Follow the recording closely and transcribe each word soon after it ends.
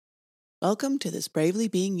Welcome to this Bravely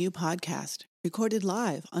Being You podcast, recorded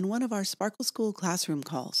live on one of our Sparkle School classroom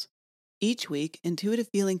calls. Each week, intuitive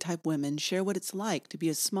feeling type women share what it's like to be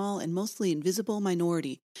a small and mostly invisible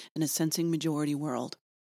minority in a sensing majority world.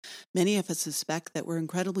 Many of us suspect that we're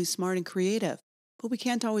incredibly smart and creative, but we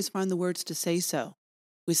can't always find the words to say so.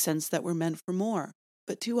 We sense that we're meant for more,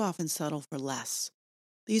 but too often settle for less.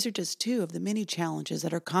 These are just two of the many challenges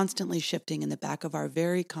that are constantly shifting in the back of our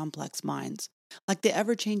very complex minds, like the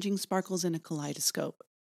ever-changing sparkles in a kaleidoscope.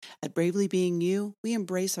 At Bravely Being You, we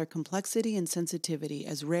embrace our complexity and sensitivity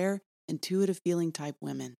as rare, intuitive feeling type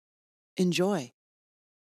women. Enjoy.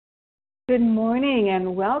 Good morning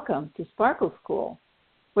and welcome to Sparkle School,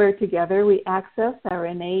 where together we access our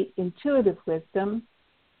innate intuitive wisdom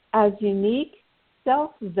as unique,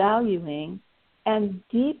 self-valuing, and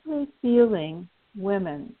deeply feeling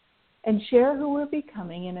women, and share who we're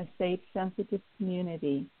becoming in a safe, sensitive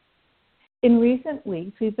community. In recent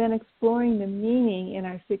weeks, we've been exploring the meaning in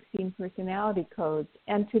our 16 personality codes,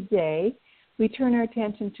 and today we turn our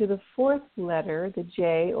attention to the fourth letter, the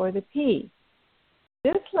J or the P.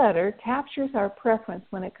 This letter captures our preference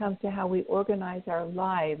when it comes to how we organize our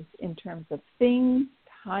lives in terms of things,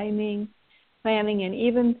 timing, planning, and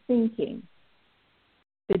even thinking.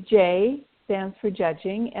 The J stands for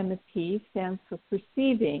judging, and the P stands for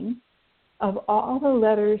perceiving. Of all the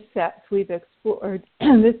letter sets we've explored,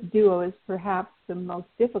 this duo is perhaps the most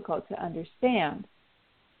difficult to understand.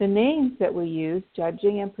 The names that we use,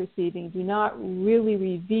 judging and perceiving, do not really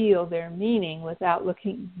reveal their meaning without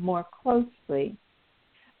looking more closely.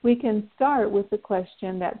 We can start with the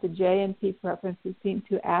question that the J and P preferences seem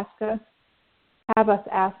to have us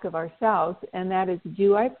ask of ourselves, and that is,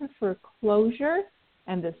 do I prefer closure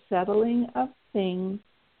and the settling of things,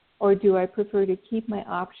 or do I prefer to keep my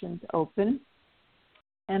options open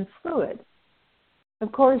and fluid?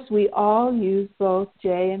 Of course, we all use both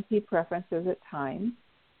J and P preferences at times,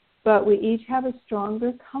 but we each have a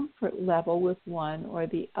stronger comfort level with one or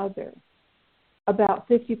the other. About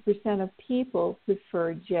 50% of people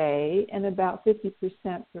prefer J and about 50%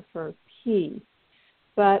 prefer P,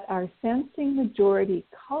 but our sensing majority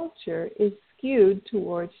culture is skewed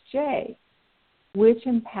towards J, which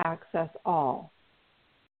impacts us all.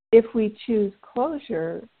 If we choose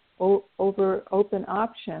closure over open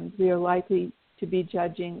options, we are likely to be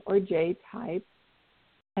judging or J type,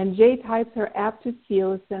 and J types are apt to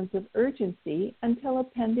feel a sense of urgency until a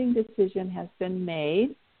pending decision has been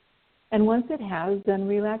made, and once it has, then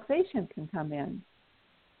relaxation can come in.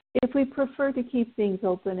 If we prefer to keep things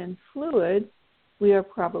open and fluid, we are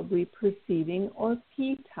probably perceiving or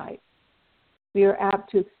P type. We are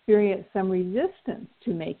apt to experience some resistance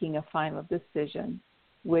to making a final decision,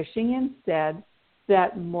 wishing instead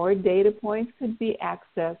that more data points could be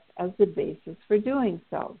accessed as the basis for doing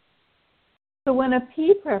so. So when a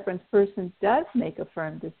P preference person does make a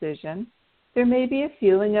firm decision, there may be a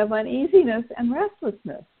feeling of uneasiness and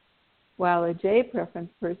restlessness, while a J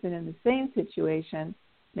preference person in the same situation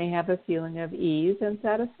may have a feeling of ease and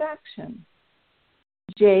satisfaction.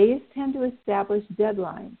 Js tend to establish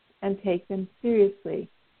deadlines and take them seriously,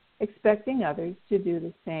 expecting others to do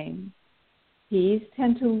the same. Ps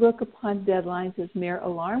tend to look upon deadlines as mere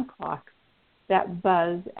alarm clocks that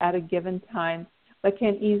buzz at a given time but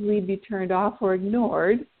can easily be turned off or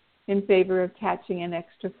ignored in favor of catching an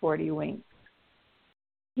extra 40 winks.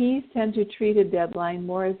 Ps tend to treat a deadline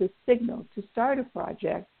more as a signal to start a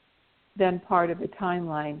project than part of a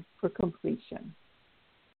timeline for completion.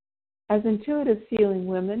 As intuitive feeling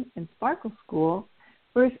women in Sparkle School,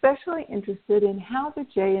 we're especially interested in how the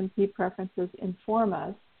J and P preferences inform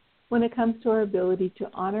us when it comes to our ability to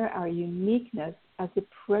honor our uniqueness as a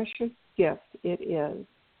precious gift it is.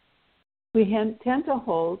 We tend to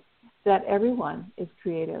hold that everyone is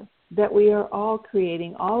creative, that we are all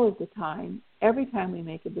creating all of the time, every time we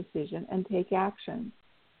make a decision and take action.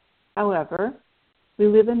 However, we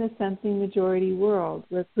live in a sensing majority world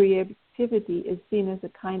where creativity is seen as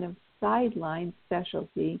a kind of sideline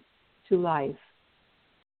specialty to life.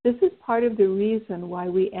 This is part of the reason why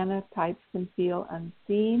we NF types can feel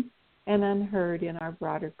unseen and unheard in our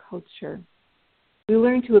broader culture. We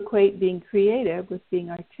learn to equate being creative with being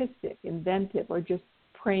artistic, inventive, or just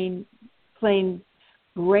plain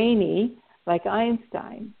brainy like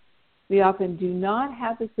Einstein. We often do not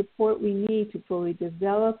have the support we need to fully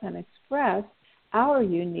develop and express our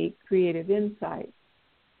unique creative insights.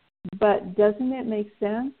 But doesn't it make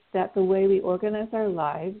sense that the way we organize our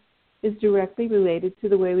lives is directly related to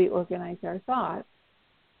the way we organize our thoughts?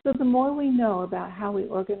 So the more we know about how we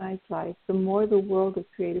organize life, the more the world of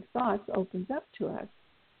creative thoughts opens up to us.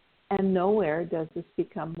 And nowhere does this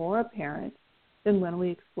become more apparent than when we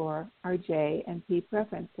explore our J and P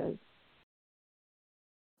preferences.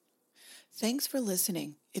 Thanks for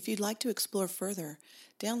listening. If you'd like to explore further,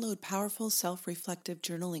 download powerful self-reflective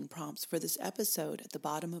journaling prompts for this episode at the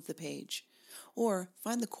bottom of the page, or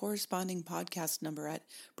find the corresponding podcast number at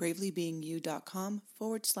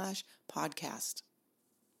bravelybeingyou.com/podcast.